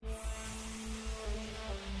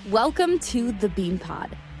Welcome to the Bean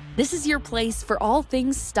Pod. This is your place for all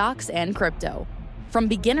things stocks and crypto. From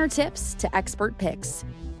beginner tips to expert picks,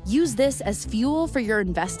 use this as fuel for your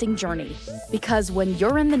investing journey, because when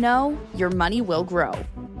you're in the know, your money will grow.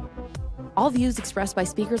 All views expressed by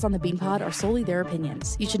speakers on the Bean Pod are solely their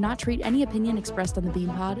opinions. You should not treat any opinion expressed on the Bean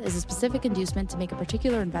Pod as a specific inducement to make a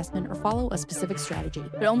particular investment or follow a specific strategy,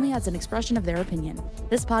 but only as an expression of their opinion.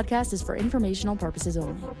 This podcast is for informational purposes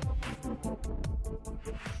only.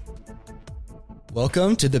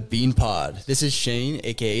 Welcome to the Bean Pod. This is Shane,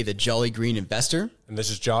 aka the Jolly Green Investor. And this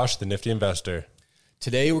is Josh, the Nifty Investor.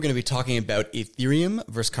 Today we're going to be talking about Ethereum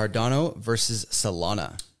versus Cardano versus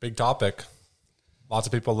Solana. Big topic. Lots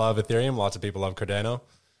of people love Ethereum, lots of people love Cardano,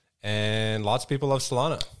 and lots of people love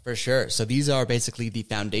Solana. For sure. So these are basically the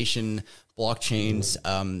foundation blockchains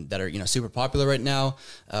that are super popular right now.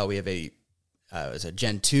 We have a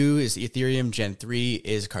Gen 2 is Ethereum, Gen 3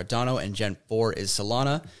 is Cardano, and Gen 4 is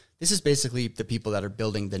Solana. This is basically the people that are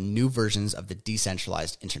building the new versions of the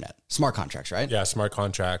decentralized internet. Smart contracts, right? Yeah, smart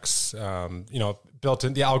contracts. Built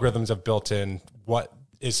in, the algorithms have built in what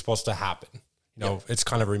is supposed to happen. It's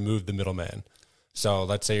kind of removed the middleman. So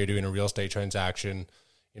let's say you're doing a real estate transaction.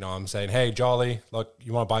 I'm saying, hey, Jolly, look,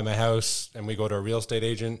 you want to buy my house? And we go to a real estate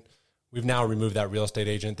agent. We've now removed that real estate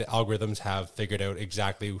agent. The algorithms have figured out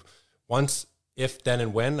exactly once, if, then,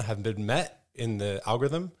 and when have been met in the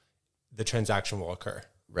algorithm, the transaction will occur.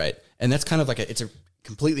 Right. And that's kind of like it's a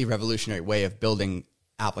completely revolutionary way of building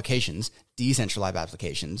applications, decentralized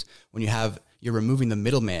applications. When you're removing the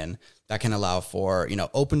middleman, that can allow for,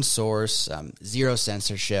 open source, zero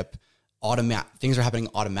censorship, things are happening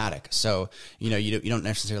automatic. So, you don't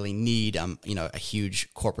necessarily need, a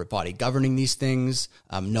huge corporate body governing these things.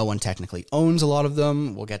 No one technically owns a lot of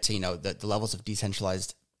them. We'll get to, the levels of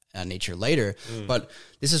decentralized nature later. But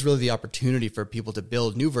this is really the opportunity for people to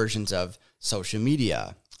build new versions of social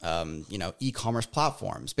media, e-commerce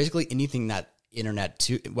platforms, basically anything that Web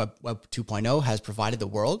 2.0 has provided the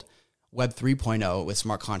world. Web 3.0 with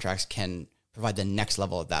smart contracts can provide the next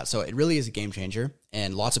level of that. So it really is a game changer,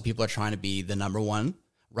 and lots of people are trying to be the number one.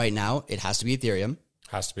 Right now, it has to be Ethereum.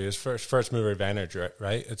 Has to be his first mover advantage,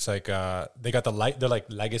 right? It's like they got they're like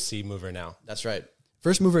legacy mover now. That's right.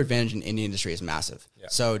 First mover advantage in any industry is massive. Yeah.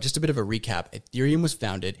 So just a bit of a recap. Ethereum was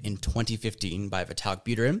founded in 2015 by Vitalik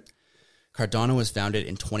Buterin. Cardano was founded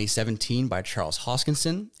in 2017 by Charles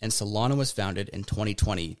Hoskinson, and Solana was founded in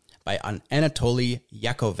 2020 by Anatoly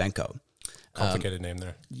Yakovenko. Complicated name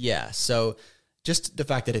there. Yeah. So just the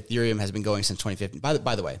fact that Ethereum has been going since 2015.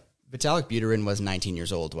 By the way, Vitalik Buterin was 19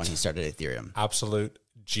 years old when he started Ethereum. Absolute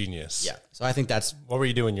genius. Yeah. So I think that's... What were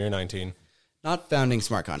you doing when you were 19? Not founding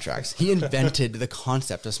smart contracts. He invented the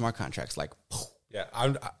concept of smart contracts. Yeah.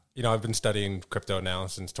 I've been studying crypto now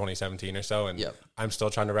since 2017 or so, and I'm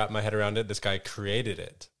still trying to wrap my head around it. This guy created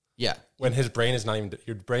it. Yeah. When your brain's not even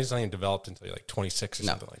developed until you're like 26 or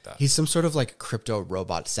something like that. He's some sort of crypto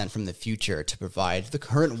robot sent from the future to provide the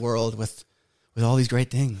current world with all these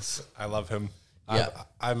great things. I love him. Yeah.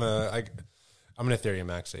 I'm an Ethereum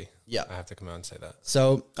maxi. Yeah. I have to come out and say that.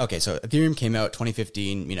 So Ethereum came out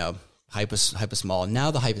 2015, hype was small.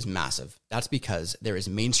 Now the hype is massive. That's because there is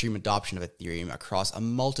mainstream adoption of Ethereum across a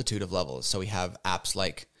multitude of levels. So we have apps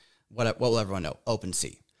like, what will everyone know?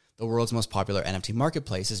 OpenSea. The world's most popular NFT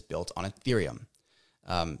marketplace is built on Ethereum.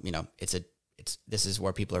 This is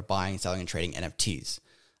where people are buying, selling, and trading NFTs.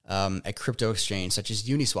 A crypto exchange such as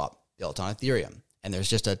Uniswap built on Ethereum. And there's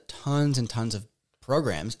just tons and tons of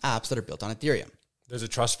programs, apps that are built on Ethereum. There's a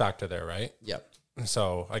trust factor there, right? Yep.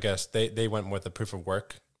 So I guess they went with the proof of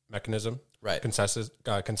work mechanism, right?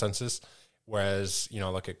 Consensus. Whereas,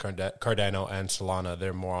 look at Cardano and Solana,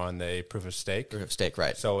 they're more on the proof of stake. Proof of stake,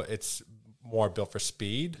 right. So it's more built for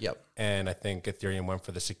speed. Yep. And I think Ethereum went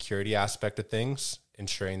for the security aspect of things,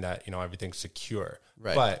 ensuring that, everything's secure.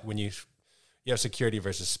 Right. But when you have security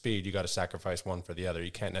versus speed, you got to sacrifice one for the other.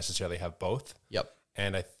 You can't necessarily have both. Yep.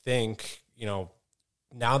 And I think,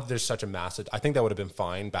 now that there's such a massive, I think that would have been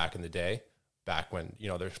fine back in the day, back when,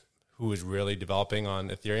 there's who was really developing on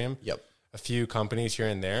Ethereum. Yep. A few companies here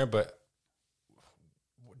and there, but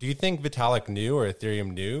do you think Vitalik knew, or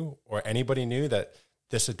Ethereum knew, or anybody knew that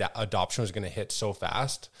this adoption was going to hit so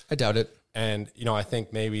fast? I doubt it. And, I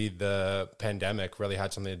think maybe the pandemic really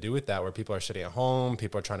had something to do with that, where people are sitting at home,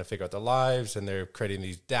 people are trying to figure out their lives, and they're creating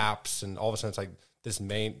these dApps, and all of a sudden it's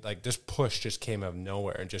like this push just came out of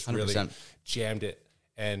nowhere and just 100%. Really jammed it.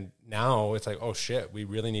 And now it's like, oh shit, we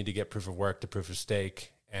really need to get proof of work to proof of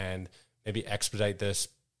stake and maybe expedite this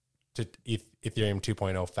to Ethereum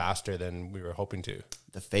 2.0 faster than we were hoping to.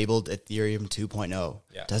 The fabled Ethereum 2.0.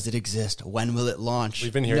 Yeah. Does it exist? When will it launch?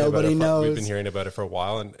 We've been hearing Nobody about it. knows. We've been hearing about it for a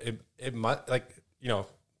while, and it might,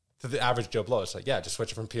 to the average Joe Blow, it's like, yeah, just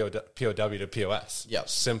switch it from POW to POS. Yeah.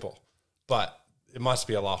 Simple. But it must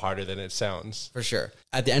be a lot harder than it sounds. For sure.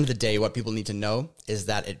 At the end of the day, what people need to know is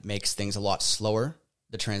that it makes things a lot slower.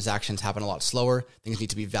 The transactions happen a lot slower. Things need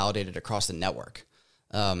to be validated across the network.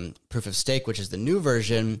 Proof of stake, which is the new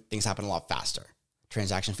version, things happen a lot faster.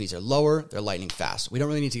 Transaction fees are lower. They're lightning fast. We don't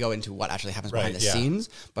really need to go into what actually happens behind the scenes,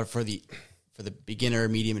 but for the beginner,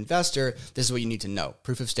 medium investor, this is what you need to know.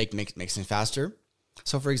 Proof of stake makes things faster.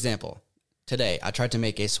 So for example, today I tried to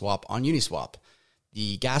make a swap on Uniswap.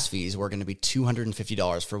 The gas fees were going to be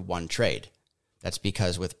 $250 for one trade. That's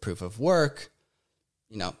because with proof of work,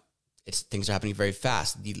 things are happening very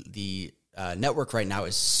fast. The network right now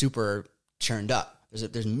is super churned up.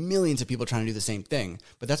 There's millions of people trying to do the same thing,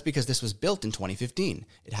 but that's because this was built in 2015.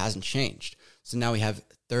 It hasn't changed. So now we have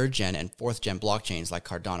 3rd gen and 4th gen blockchains like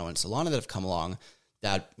Cardano and Solana that have come along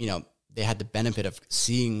that, they had the benefit of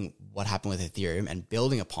seeing what happened with Ethereum and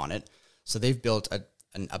building upon it. So they've built a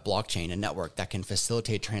blockchain, a network that can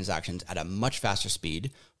facilitate transactions at a much faster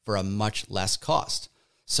speed for a much less cost.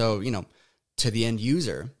 So, to the end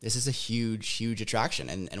user, this is a huge, huge attraction.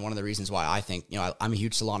 And one of the reasons why I think, I'm a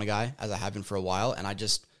huge Solana guy, as I have been for a while. And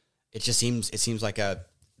it seems like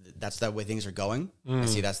that's the way things are going. I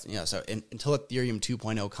see that's, until Ethereum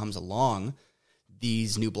 2.0 comes along,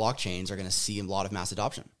 these new blockchains are going to see a lot of mass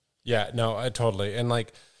adoption. Yeah, no, totally. And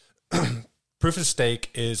like proof of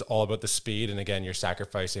stake is all about the speed. And again, you're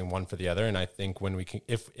sacrificing one for the other. And I think when we can,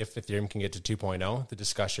 if Ethereum can get to 2.0, the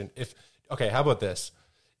discussion, how about this?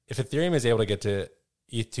 If Ethereum is able to get to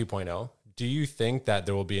ETH 2.0, do you think that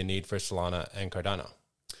there will be a need for Solana and Cardano?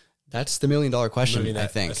 That's the $1 million question, I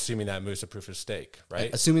think. Assuming that moves to proof of stake,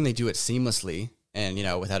 right? Assuming they do it seamlessly and,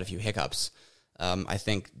 without a few hiccups, I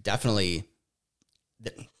think definitely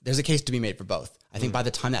there's a case to be made for both. I think by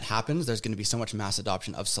the time that happens, there's going to be so much mass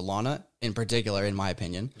adoption of Solana, in particular, in my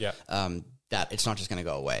opinion, that it's not just going to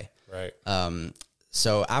go away. Right.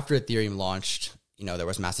 So after Ethereum launched, there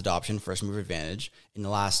was mass adoption, first mover advantage. In the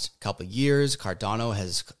last couple of years,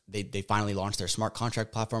 Cardano they finally launched their smart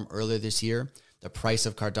contract platform earlier this year. The price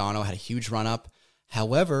of Cardano had a huge run up.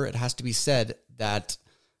 However, it has to be said that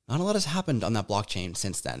not a lot has happened on that blockchain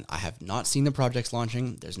since then. I have not seen the projects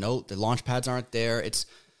launching. The launch pads aren't there. It's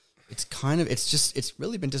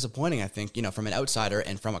really been disappointing, I think, from an outsider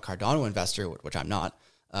and from a Cardano investor, which I'm not,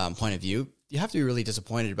 point of view. You have to be really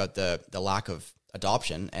disappointed about the lack of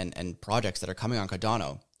adoption and projects that are coming on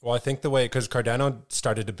Cardano. Well, I think because Cardano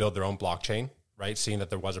started to build their own blockchain, right? Seeing that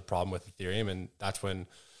there was a problem with Ethereum, and that's when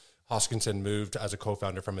Hoskinson moved as a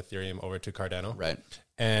co-founder from Ethereum over to Cardano. Right.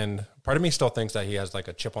 And part of me still thinks that he has like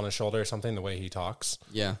a chip on his shoulder or something, the way he talks.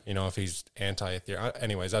 Yeah. If he's anti-Ethereum.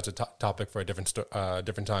 Anyways, that's a topic for a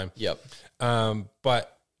different time. Yep.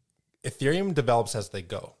 But Ethereum develops as they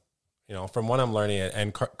go. From what I'm learning,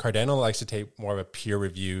 and Cardano likes to take more of a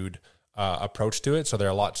peer-reviewed approach to it, so they're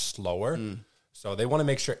a lot slower. So they want to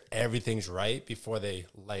make sure everything's right before they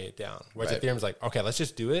lay it down. Whereas Ethereum's like, okay, let's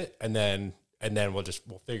just do it, and then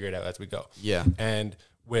we'll figure it out as we go. Yeah. And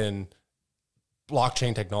when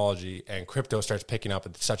blockchain technology and crypto starts picking up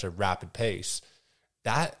at such a rapid pace,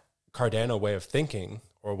 that Cardano way of thinking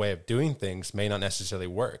or way of doing things may not necessarily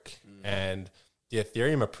work. And the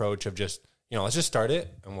Ethereum approach of just, let's just start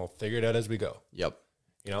it and we'll figure it out as we go. Yep.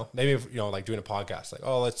 Maybe if, like doing a podcast, like,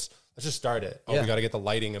 oh, let's just start it. Oh, we got to get the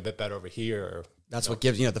lighting a bit better over here. Or, that's what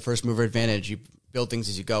gives, the first mover advantage. You build things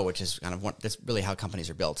as you go, which is that's really how companies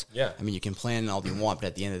are built. Yeah. I mean, you can plan all you want, but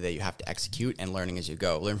at the end of the day, you have to execute and learning as you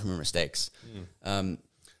go, learn from your mistakes.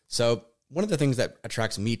 So one of the things that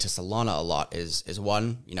attracts me to Solana a lot is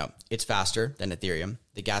one, it's faster than Ethereum.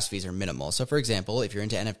 The gas fees are minimal. So for example, if you're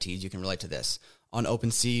into NFTs, you can relate to this. On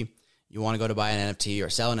OpenSea, you want to go to buy an NFT or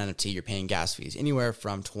sell an NFT, you're paying gas fees anywhere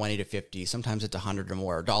from 20 to 50, sometimes it's 100 or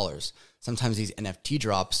more dollars. Sometimes these NFT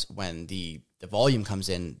drops, when the volume comes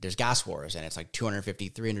in, there's gas wars, and it's like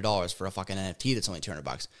 $250, $300 for a fucking NFT that's only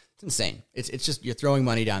 $200. It's insane. It's just, you're throwing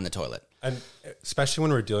money down the toilet. And especially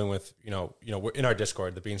when we're dealing with, we're in our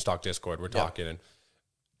Discord, the Beanstalk Discord, we're talking, and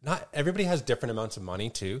not everybody has different amounts of money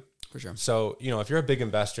too. For sure. So, if you're a big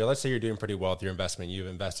investor, let's say you're doing pretty well with your investment, you've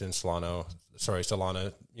invested in Solana,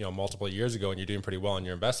 multiple years ago, and you're doing pretty well in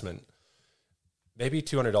your investment. Maybe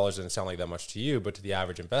 $200 doesn't sound like that much to you, but to the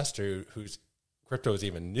average investor whose crypto is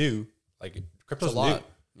even new, like crypto's a lot.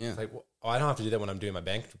 New. Yeah. It's like, I don't have to do that when I'm doing my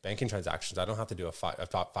banking transactions. I don't have to do a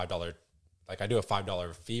 $5, like I do a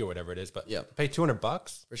 $5 fee or whatever it is, but pay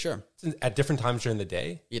 $200 for sure at different times during the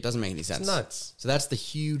day. It doesn't make any sense. It's nuts. So that's the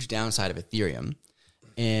huge downside of Ethereum.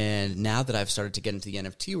 And now that I've started to get into the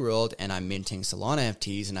NFT world and I'm minting Solana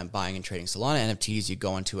NFTs and I'm buying and trading Solana NFTs, you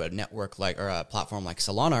go into a network or a platform like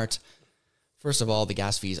Solana Art. First of all, the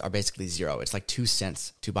gas fees are basically zero. It's like 2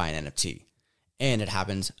 cents to buy an NFT, and it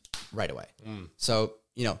happens right away. So,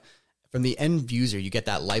 from the end user, you get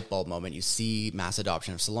that light bulb moment. You see mass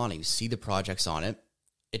adoption of Solana. You see the projects on it.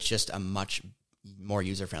 It's just a much more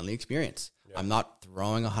user-friendly experience. Yeah. I'm not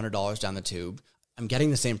throwing $100 down the tube. I'm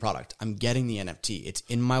getting the same product. I'm getting the NFT. It's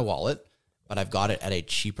in my wallet, but I've got it at a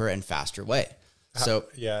cheaper and faster way. So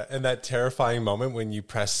yeah, and that terrifying moment when you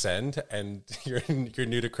press send and you're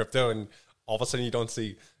new to crypto, and all of a sudden you don't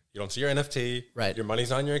see your NFT, right? Your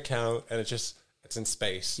money's on your account, and it's in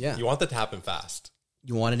space. Yeah, you want that to happen fast.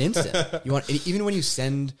 You want it instant. You want even when you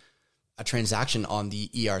send a transaction on the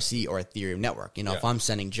ERC or Ethereum network. If I'm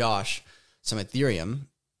sending Josh some Ethereum,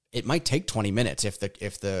 it might take 20 minutes if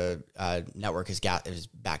the network is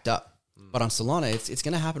backed up. But on Solana, it's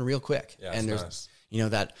going to happen real quick. Yeah, and there's nice.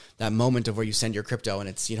 That moment of where you send your crypto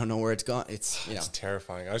and you don't know where it's gone. It's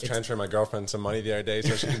terrifying. I was transferring my girlfriend some money the other day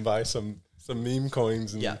so she can buy some meme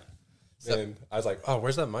coins. And, and I was like, oh,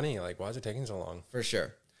 where's that money? Like, why is it taking so long? For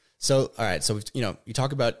sure. So, all right. So, you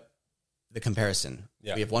talk about the comparison.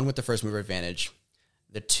 Yeah. We have one with the first mover advantage.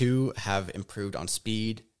 The two have improved on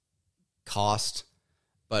speed, cost,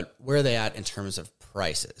 but where are they at in terms of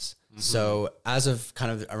prices? So as of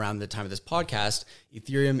kind of around the time of this podcast,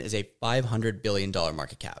 Ethereum is a $500 billion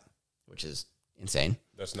market cap, which is insane.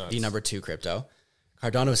 That's nuts. The number 2 crypto.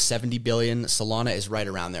 Cardano is 70 billion. Solana is right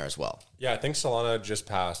around there as well. Yeah, I think Solana just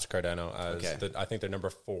passed Cardano as I think they're number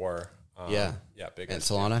 4. Yeah, biggest.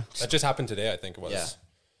 And Solana? That just happened today, I think it was.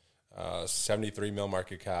 73 mil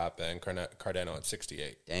market cap and Cardano at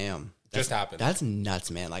 68. Damn. Just happened. That's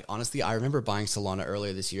nuts, man. Like, honestly, I remember buying Solana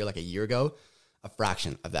earlier this year, like a year ago, a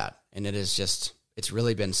fraction of that. And it's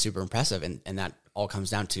really been super impressive. And that all comes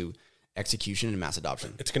down to execution and mass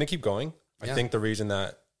adoption. It's going to keep going. I think the reason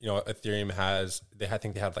that, Ethereum I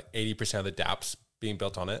think they have like 80% of the dApps being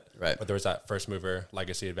built on it. Right. But there was that first mover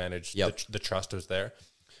legacy advantage. Yep. The trust was there.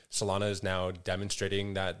 Solana is now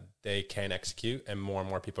demonstrating that they can execute, and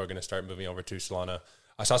more people are going to start moving over to Solana.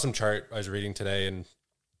 I saw some chart I was reading today, and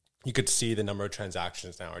you could see the number of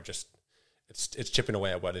transactions now are just, it's chipping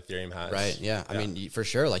away at what Ethereum has. Right. Yeah. I mean, for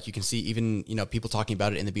sure. Like, you can see even, people talking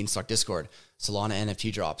about it in the Beanstalk Discord, Solana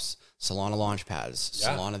NFT drops, Solana launch pads,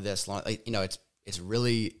 Solana this, Solana, it's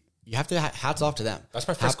really, you have to, hats off to them. That's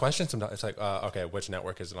my first question sometimes. It's like, okay, which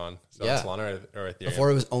network is it on? So Solana or Ethereum?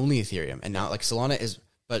 Before it was only Ethereum, and now like Solana is,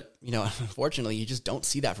 but unfortunately you just don't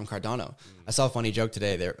see that from Cardano. I saw a funny joke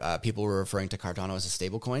today there. People were referring to Cardano as a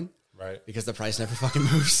stable coin. Right. Because the price never fucking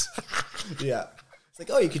moves. Yeah. It's like,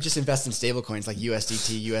 oh, you could just invest in stable coins like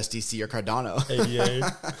USDT, USDC, or Cardano.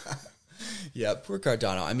 ADA. Yeah, poor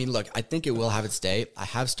Cardano. I mean, look, I think it will have its day. I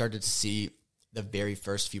have started to see the very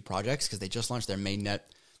first few projects because they just launched their mainnet.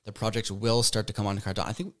 The projects will start to come on Cardano.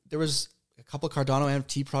 I think there was a couple of Cardano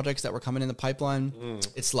NFT projects that were coming in the pipeline.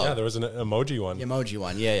 It's slow. Yeah, there was an emoji one. The emoji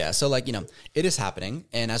one. Yeah. So like, it is happening.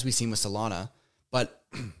 And as we've seen with Solana, but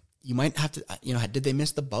you might have to, did they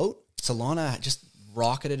miss the boat? Solana just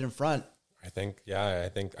rocketed in front. I think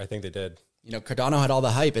they did. Cardano had all the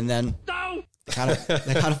hype, and then they kind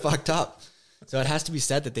of fucked up. So it has to be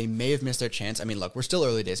said that they may have missed their chance. I mean, look, we're still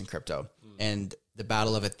early days in crypto, and the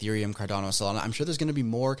battle of Ethereum, Cardano, Solana, I'm sure there's going to be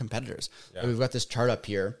more competitors. Yeah. We've got this chart up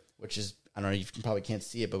here, which is, I don't know, you probably can't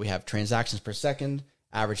see it, but we have transactions per second,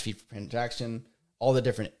 average fee per transaction, all the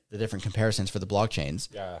different comparisons for the blockchains.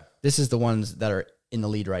 Yeah. This is the ones that are in the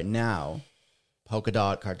lead right now.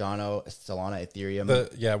 Polkadot, Cardano, Solana,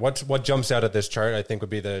 Ethereum. What jumps out at this chart, I think, would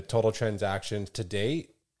be the total transactions to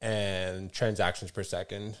date and transactions per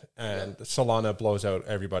second. And Solana blows out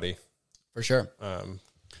everybody. For sure.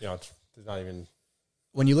 It's not even...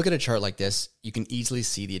 When you look at a chart like this, you can easily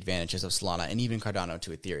see the advantages of Solana and even Cardano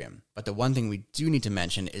to Ethereum. But the one thing we do need to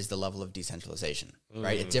mention is the level of decentralization,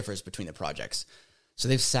 right? It differs between the projects. So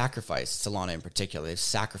they've sacrificed, Solana in particular, they've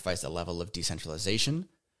sacrificed a level of decentralization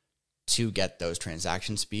to get those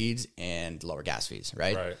transaction speeds and lower gas fees,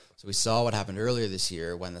 right? So we saw what happened earlier this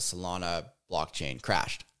year when the Solana blockchain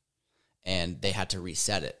crashed and they had to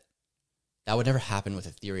reset it. That would never happen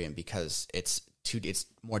with Ethereum because it's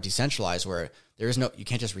more decentralized where you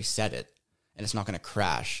can't just reset it and it's not going to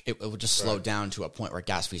crash. It will just slow down to a point where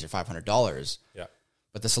gas fees are $500. Yeah.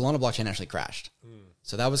 But the Solana blockchain actually crashed.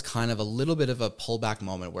 So that was kind of a little bit of a pullback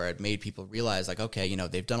moment where it made people realize like, okay,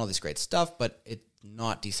 they've done all this great stuff, but it's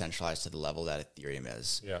not decentralized to the level that Ethereum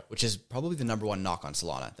is, which is probably the number one knock on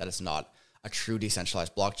Solana, that it's not a true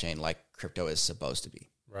decentralized blockchain like crypto is supposed to be.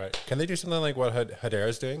 Right. Can they do something like what Hedera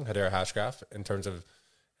is doing, Hedera Hashgraph, in terms of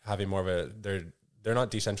having more of they're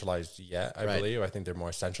not decentralized yet, I believe. I think they're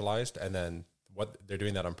more centralized. And then what they're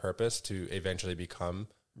doing that on purpose to eventually become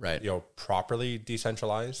properly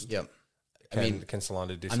decentralized. Yep. Can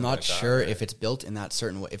Solana do something I'm not like sure that, if it's built in that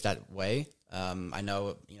certain way, if that way. I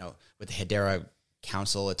know, with the Hedera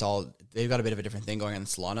Council, they've got a bit of a different thing going on in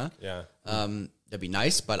Solana. Yeah. That'd be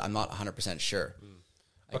nice, but I'm not 100% sure.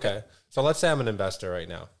 Okay. So let's say I'm an investor right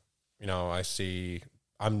now.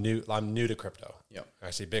 I'm new to crypto. Yep. I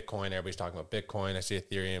see Bitcoin. Everybody's talking about Bitcoin. I see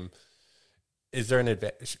Ethereum. Is there an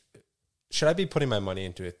advantage? Should I be putting my money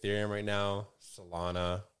into Ethereum right now,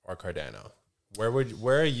 Solana, or Cardano? Where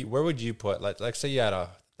would you put? Let's say you had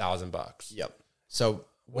 $1,000. Yep. So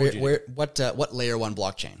what layer one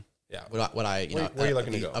blockchain? Yeah. Where are you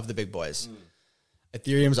looking to go? Of the big boys?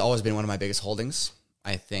 Ethereum's always been one of my biggest holdings.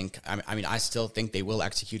 I still think they will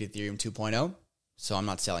execute Ethereum 2.0, so I'm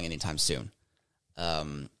not selling anytime soon.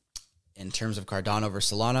 In terms of Cardano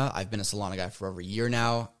versus Solana, I've been a Solana guy for over a year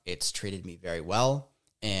now. It's treated me very well.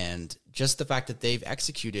 And just the fact that they've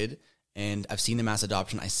executed and I've seen the mass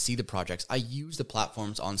adoption, I see the projects, I use the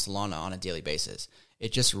platforms on Solana on a daily basis.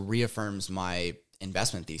 It just reaffirms my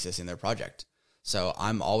investment thesis in their project. So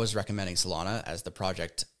I'm always recommending Solana as the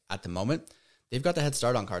project at the moment. They've got the head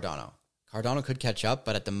start on Cardano. Cardano could catch up,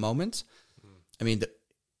 but at the moment,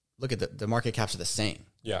 look at the market caps are the same.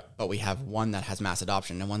 Yeah. But we have one that has mass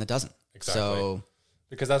adoption and one that doesn't. Exactly. So,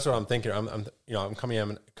 because that's what I'm thinking. I'm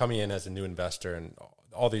coming in as a new investor, and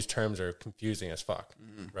all these terms are confusing as fuck,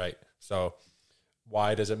 right? So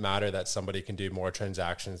why does it matter that somebody can do more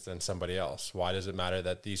transactions than somebody else? Why does it matter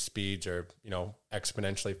that these speeds are,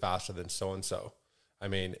 exponentially faster than so-and-so?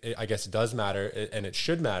 I guess it does matter, and it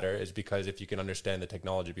should matter, is because if you can understand the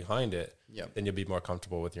technology behind it, then you'll be more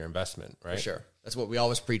comfortable with your investment, right? For sure. That's what we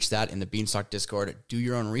always preach, that in the Beanstalk Discord. Do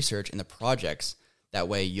your own research in the projects. That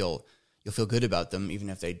way you'll feel good about them, even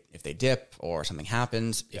if they dip or something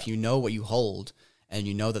happens. Yeah. If you know what you hold and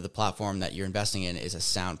you know that the platform that you're investing in is a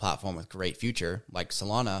sound platform with great future, like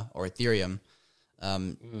Solana or Ethereum,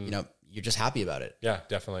 you're just happy about it. Yeah,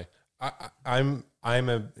 definitely. I've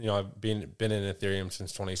been in Ethereum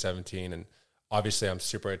since 2017, and obviously I'm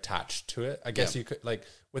super attached to it. I guess you could, like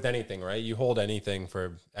with anything, right? You hold anything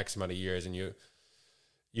for X amount of years, and you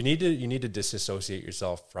need to disassociate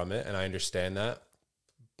yourself from it. And I understand that.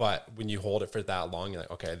 But when you hold it for that long, you're like,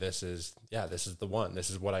 okay, this is the one. This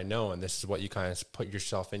is what I know, and this is what you kind of put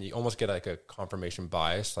yourself in. You almost get like a confirmation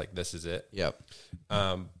bias, like this is it. Yep.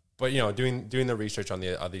 But doing the research on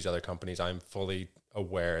these other companies, I'm fully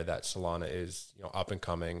aware that Solana is up and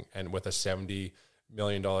coming, and with a $70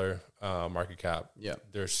 million market cap,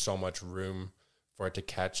 there's so much room for it to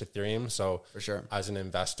catch Ethereum. So for sure, as an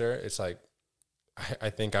investor, it's like I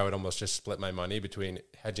think I would almost just split my money between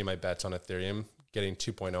hedging my bets on Ethereum, getting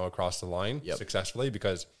 2.0 across the line successfully,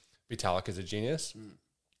 because Vitalik is a genius.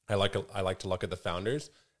 I like to look at the founders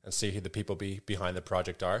and see who the people behind the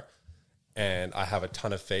project are, and I have a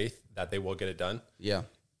ton of faith that they will get it done. Yeah.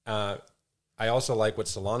 I also like what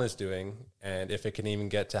Solana's doing, and if it can even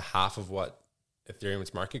get to half of what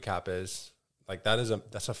Ethereum's market cap is, like that's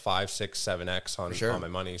a 5, 6, 7x on my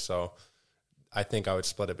money. So I think I would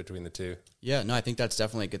split it between the two. Yeah, no, I think that's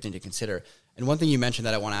definitely a good thing to consider. And one thing you mentioned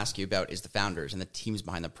that I want to ask you about is the founders and the teams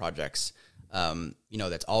behind the projects.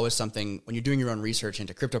 That's always something when you're doing your own research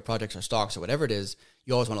into crypto projects or stocks or whatever it is,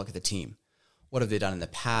 you always want to look at the team. What have they done in the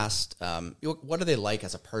past? What are they like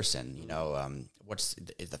as a person?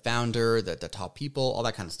 Is the founder, the top people, all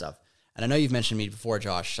that kind of stuff. And I know you've mentioned to me before,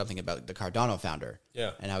 Josh, something about the Cardano founder.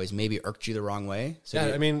 Yeah. And how he's maybe irked you the wrong way. So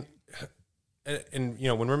when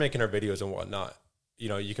we're making our videos and whatnot,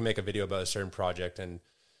 you can make a video about a certain project, and,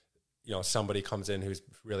 somebody comes in who's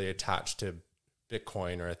really attached to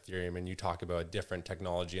Bitcoin or Ethereum, and you talk about a different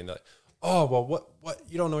technology, and they're like, oh, well, what,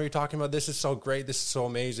 you don't know what you're talking about. This is so great. This is so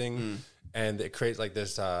amazing. And it creates like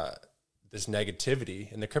this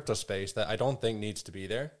negativity in the crypto space that I don't think needs to be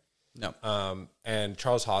there. No. And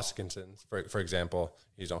Charles Hoskinson, for example,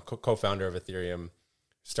 he's a co-founder of Ethereum,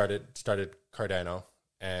 started Cardano,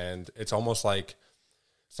 and it's almost like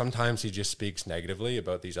sometimes he just speaks negatively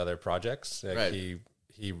about these other projects. Like right.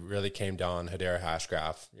 He really came down Hedera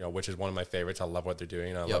Hashgraph, which is one of my favorites. I love what they're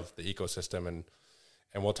doing. I love the ecosystem, and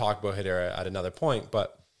we'll talk about Hedera at another point.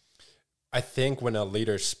 But I think when a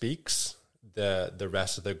leader speaks, the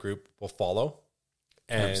rest of the group will follow.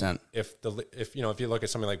 And 100%. If you look at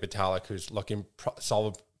something like Vitalik, who's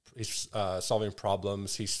solving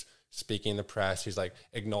problems, he's speaking in the press, he's like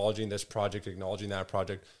acknowledging this project, acknowledging that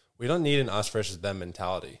project. We don't need an us versus them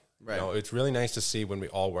mentality. Right. It's really nice to see when we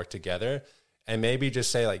all work together, and maybe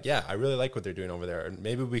just say like, yeah, I really like what they're doing over there, and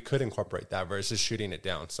maybe we could incorporate that versus shooting it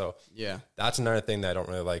down. So yeah, that's another thing that I don't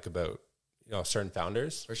really like about certain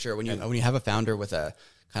founders. For sure, when you have a founder with a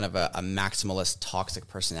kind of a maximalist, toxic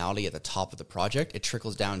personality at the top of the project, it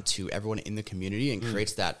trickles down to everyone in the community and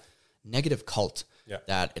creates that negative cult Yeah.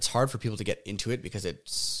 that it's hard for people to get into it because it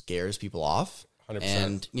scares people off. 100%.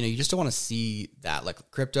 And, you know, you just don't want to see that.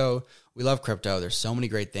 Like crypto, we love crypto. There's so many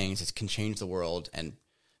great things. It can change the world and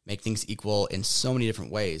make things equal in so many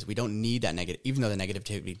different ways. We don't need that negative, even though the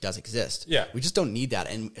negativity does exist. Yeah. We just don't need that.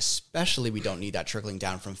 And especially we don't need that trickling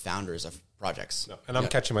down from founders of projects. No. And I'm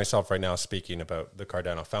catching myself right now speaking about the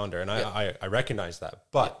Cardano founder, and I recognize that,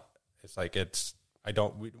 but it's like,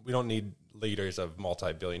 we don't need leaders of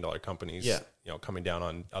multi-billion-dollar companies, Yeah. you know, coming down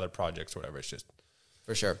on other projects or whatever. It's just,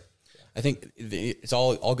 For sure. I think it's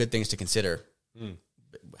all good things to consider.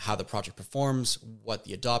 How the project performs, what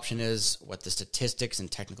the adoption is, what the statistics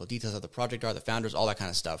and technical details of the project are, the founders, all that kind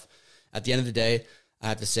of stuff. At the end of the day, I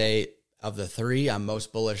have to say, of the three, I'm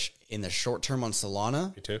most bullish in the short term on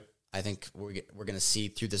Solana. me too. I think we're going to see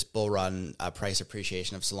through this bull run price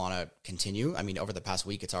appreciation of Solana continue. I mean, over the past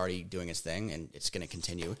week, it's already doing its thing, and it's going to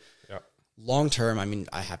continue. Yeah. Long term, I mean,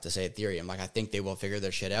 I have to say Ethereum. Like, I think they will figure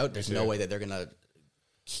their shit out. There's no way that they're going to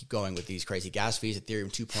keep going with these crazy gas fees. Ethereum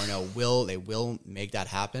 2.0 will make that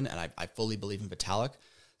happen, and I fully believe in Vitalik.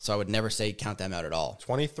 So I would never say count them out at all.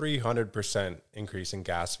 2,300% increase in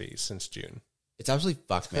gas fees since June. It's absolutely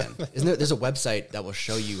fucked, man. Isn't there? There's a website that will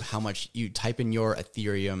show you how much you type in your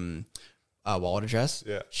Ethereum wallet address.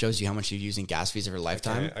 Yeah. Shows you how much you're using gas fees over a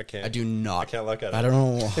lifetime. I can't. I do not. I can't look at it. I don't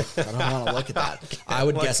know. I don't want to look at that. I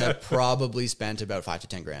would guess I probably spent about $5 to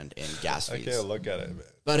 $10,000 in gas fees. I can't look at it, man.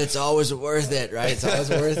 But it's always worth it, right? It's always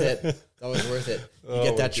worth it. It's always worth it. You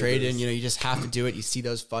get that trade in, you know, you just have to do it. You see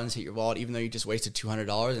those funds hit your wallet, even though you just wasted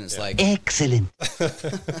 $200, and it's like, excellent.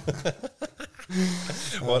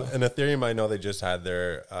 Well, in Ethereum, I know they just had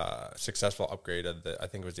their successful upgrade of I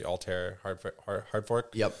think it was the Altair hard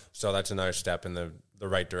fork. Yep. So that's another step in the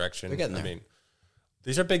right direction. They're getting there. I mean,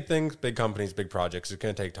 these are big things, big companies, big projects. It's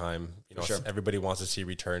going to take time. You know, sure. Everybody wants to see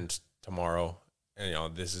returns tomorrow. And, you know,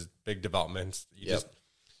 this is big developments. You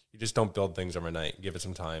just don't build things overnight. Give it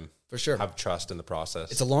some time. For sure. Have trust in the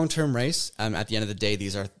process. It's a long-term race. At the end of the day,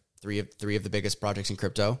 these are three of the biggest projects in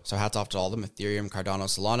crypto. So hats off to all of them: Ethereum, Cardano,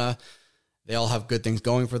 Solana. They all have good things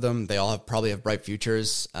going for them. They all probably have bright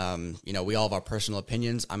futures. You know, we all have our personal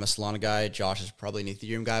opinions. I'm a Solana guy. Josh is probably an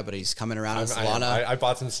Ethereum guy, but he's coming around on Solana. I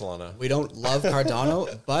bought some Solana. We don't love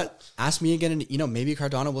Cardano, but ask me again, and you know, maybe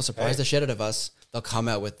Cardano will surprise the shit out of us. They'll come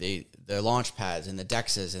out with the launch pads and the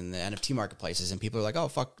DEXs and the NFT marketplaces, and people are like, oh,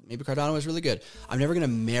 fuck, maybe Cardano is really good. I'm never going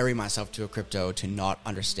to marry myself to a crypto to not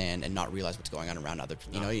understand and not realize what's going on around other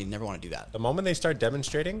people. You know, you never want to do that. The moment they start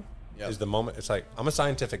demonstrating is the moment. It's like, I'm a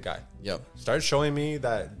scientific guy. Yep. Start showing me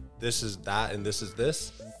that this is that and this is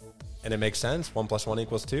this, and it makes sense. 1 + 1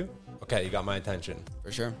 = 2. Okay, you got my attention.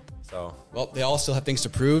 For sure. So, well, they all still have things to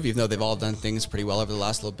prove, even though they've all done things pretty well over the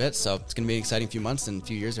last little bit. So it's going to be an exciting few months and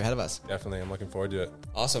few years ahead of us. Definitely. I'm looking forward to it.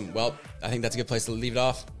 Awesome. Well, I think that's a good place to leave it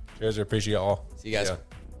off. Cheers. I appreciate it all. See you guys. Yeah.